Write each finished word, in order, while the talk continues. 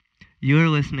You are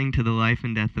listening to The Life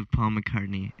and Death of Paul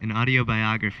McCartney, an audio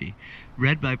biography,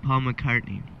 read by Paul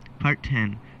McCartney. Part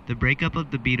 10, The Breakup of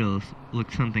the Beatles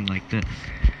looks something like this.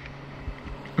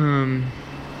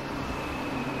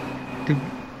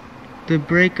 The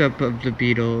breakup of the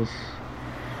Beatles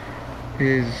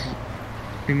is,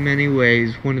 in many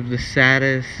ways, one of the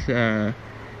saddest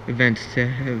events to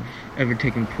have ever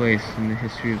taken place in the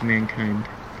history of mankind.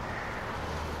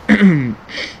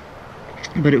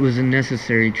 But it was a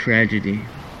necessary tragedy.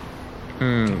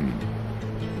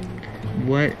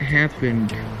 What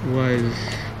happened was,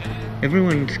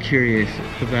 everyone's curious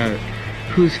about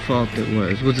whose fault it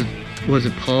was. Was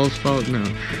it Paul's fault? No.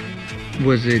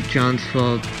 Was it John's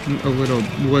fault? A little.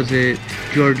 Was it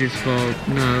George's fault?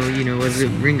 No. Was it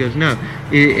Ringo's? No.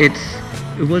 It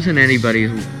wasn't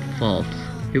anybody's fault.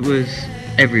 It was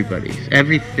everybody's.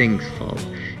 Everything's fault.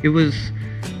 It was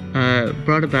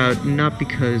brought about not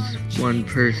because one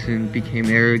person became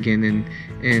arrogant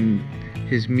in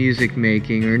his music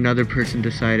making, or another person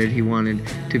decided he wanted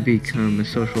to become a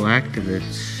social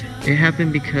activist. It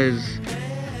happened because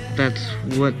that's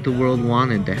what the world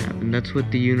wanted to happen. That's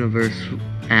what the universe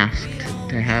asked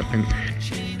to happen.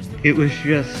 It was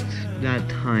just that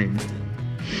time,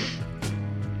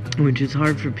 which is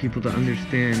hard for people to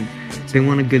understand. They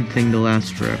want a good thing to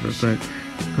last forever, but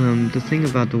the thing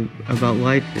about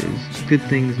life is good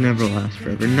things never last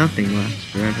forever. Nothing lasts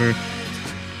forever,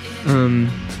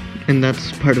 and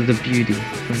that's part of the beauty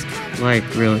of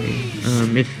life, really.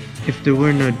 If there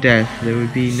were no death, there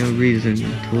would be no reason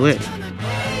to live.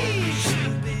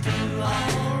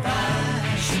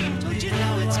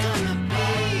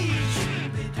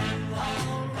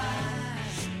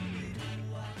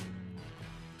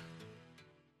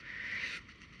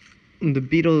 The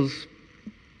Beatles,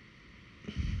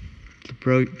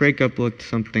 the breakup looked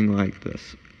something like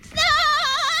this.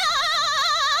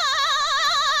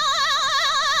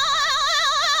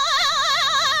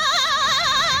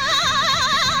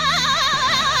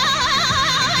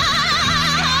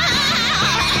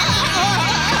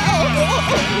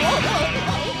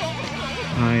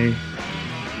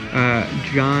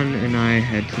 John and I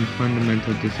had some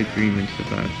fundamental disagreements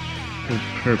about the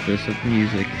purpose of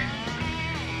music.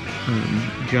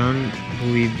 John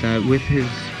believed that with his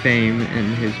fame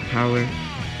and his power,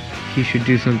 he should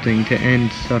do something to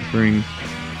end suffering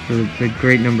for the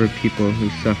great number of people who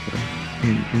suffer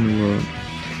in the world.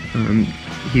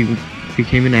 He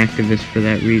became an activist for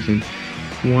that reason.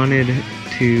 Wanted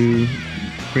to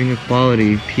bring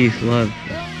equality, peace, love,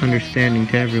 understanding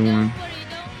to everyone,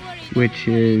 which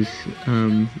is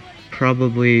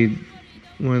probably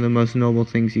one of the most noble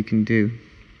things you can do.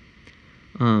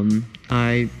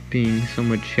 I, being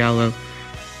somewhat shallow,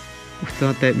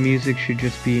 thought that music should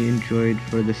just be enjoyed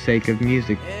for the sake of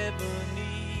music. Ebony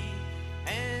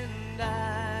and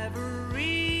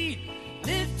ivory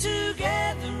live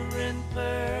together in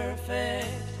perfect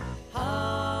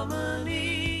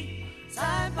harmony,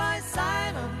 side by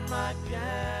side on my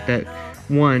piano. That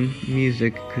one,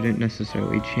 music couldn't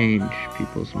necessarily change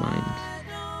people's minds,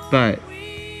 but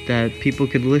that people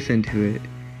could listen to it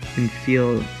and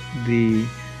feel the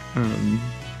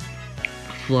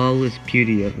flawless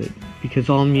beauty of it, because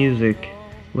all music,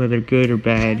 whether good or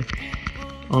bad,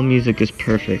 all music is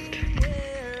perfect.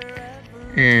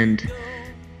 And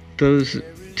those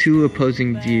two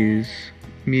opposing views,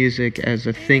 music as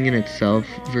a thing in itself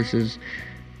versus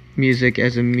music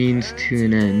as a means to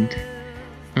an end,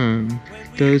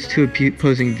 those two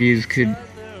opposing views could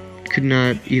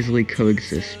not easily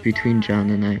coexist between John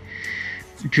and I.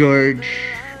 George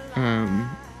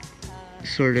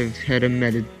sort of had a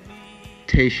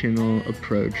meditational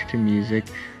approach to music.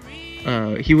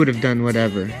 He would have done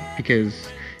whatever because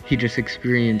he just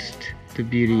experienced the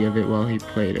beauty of it while he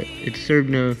played it. It served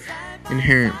no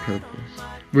inherent purpose.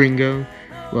 Ringo,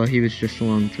 well, he was just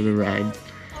along for the ride.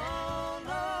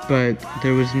 But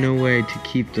there was no way to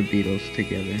keep the Beatles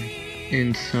together.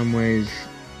 In some ways,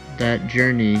 that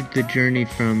journey, the journey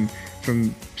from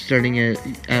starting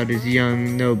out as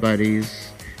young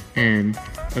nobodies and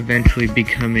eventually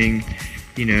becoming,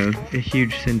 a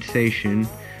huge sensation,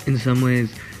 in some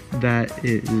ways, that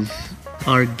is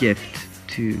our gift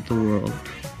to the world.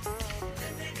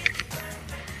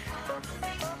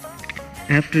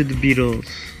 After the Beatles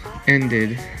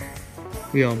ended,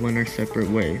 we all went our separate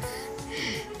ways.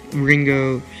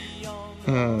 Ringo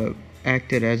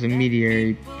acted as a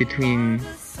mediator between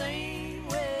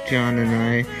John and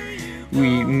I.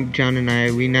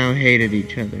 We now hated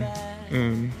each other.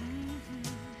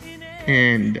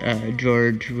 And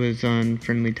George was on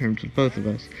friendly terms with both of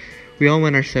us. We all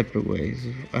went our separate ways.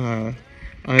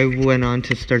 I went on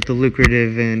to start the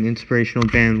lucrative and inspirational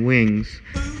band Wings.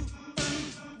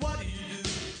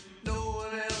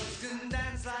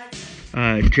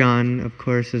 John, of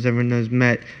course, as everyone knows,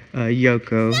 met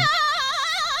Yoko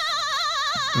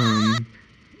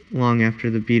long after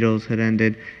the Beatles had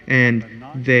ended, and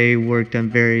they worked on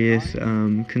various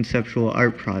conceptual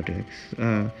art projects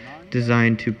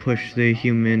designed to push the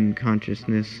human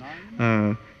consciousness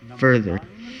further,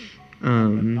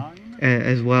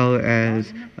 as well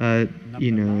as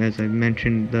as I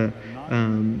mentioned, the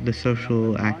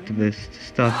social activist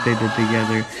stuff they did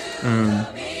together,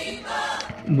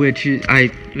 which I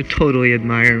totally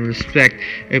admire and respect.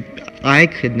 I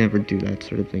could never do that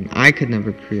sort of thing. I could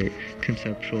never create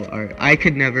conceptual art. I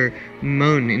could never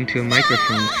moan into a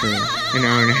microphone for an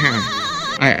hour and a half.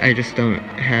 I just don't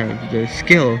have the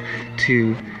skill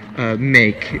to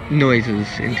make noises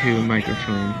into a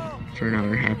microphone for an hour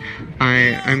and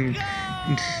a half.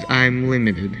 I'm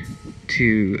limited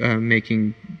to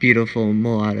making beautiful,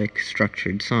 melodic,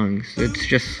 structured songs. It's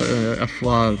just a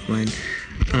flaw of mine.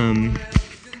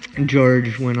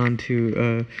 George went on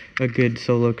to a good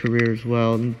solo career as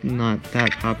well, not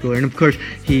that popular. And of course,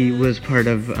 he was part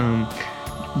of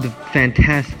the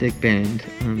fantastic band,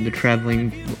 the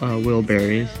Traveling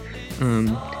Wilburys.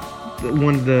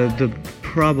 One of the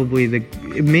probably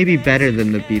maybe better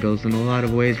than the Beatles in a lot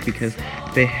of ways, because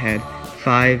they had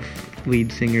 5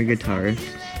 lead singer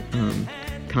guitarists,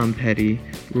 Tom Petty,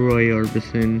 Roy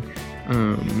Orbison,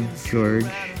 George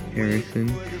Harrison,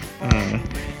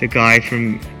 the guy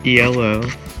from ELO,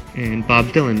 and Bob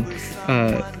Dylan.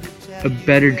 A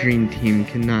better dream team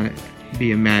cannot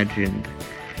be imagined.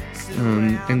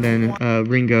 And then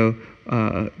Ringo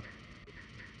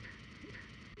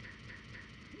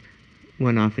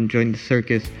went off and joined the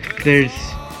circus. There's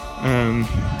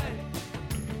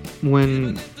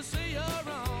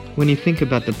when you think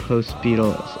about the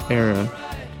post-Beatles era,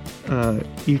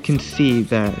 you can see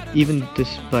that even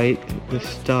despite the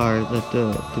star that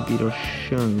the Beatles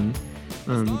shone,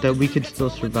 that we could still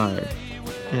survive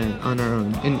on our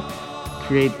own and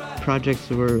create projects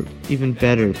that were even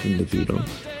better than the Beatles,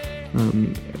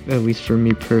 at least for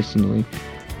me personally.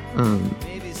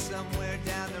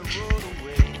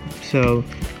 So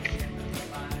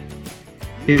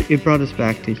it brought us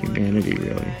back to humanity,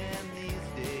 really.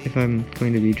 If I'm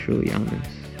going to be truly honest,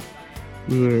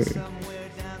 we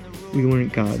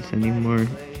weren't gods anymore.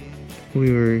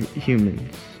 We were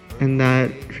humans, and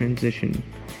that transition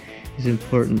is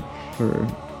important for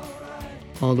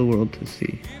all the world to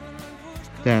see.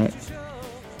 That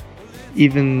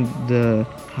even the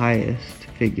highest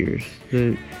figures,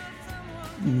 the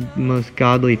most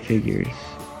godly figures,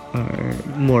 are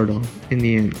mortal in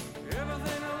the end.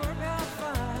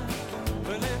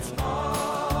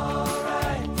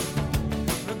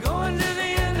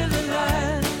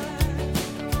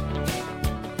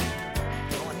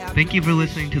 Thank you for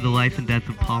listening to The Life and Death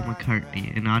of Paul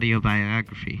McCartney, an audio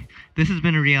biography. This has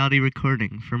been a reality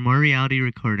recording. For more reality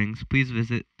recordings, please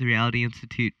visit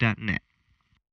therealityinstitute.net.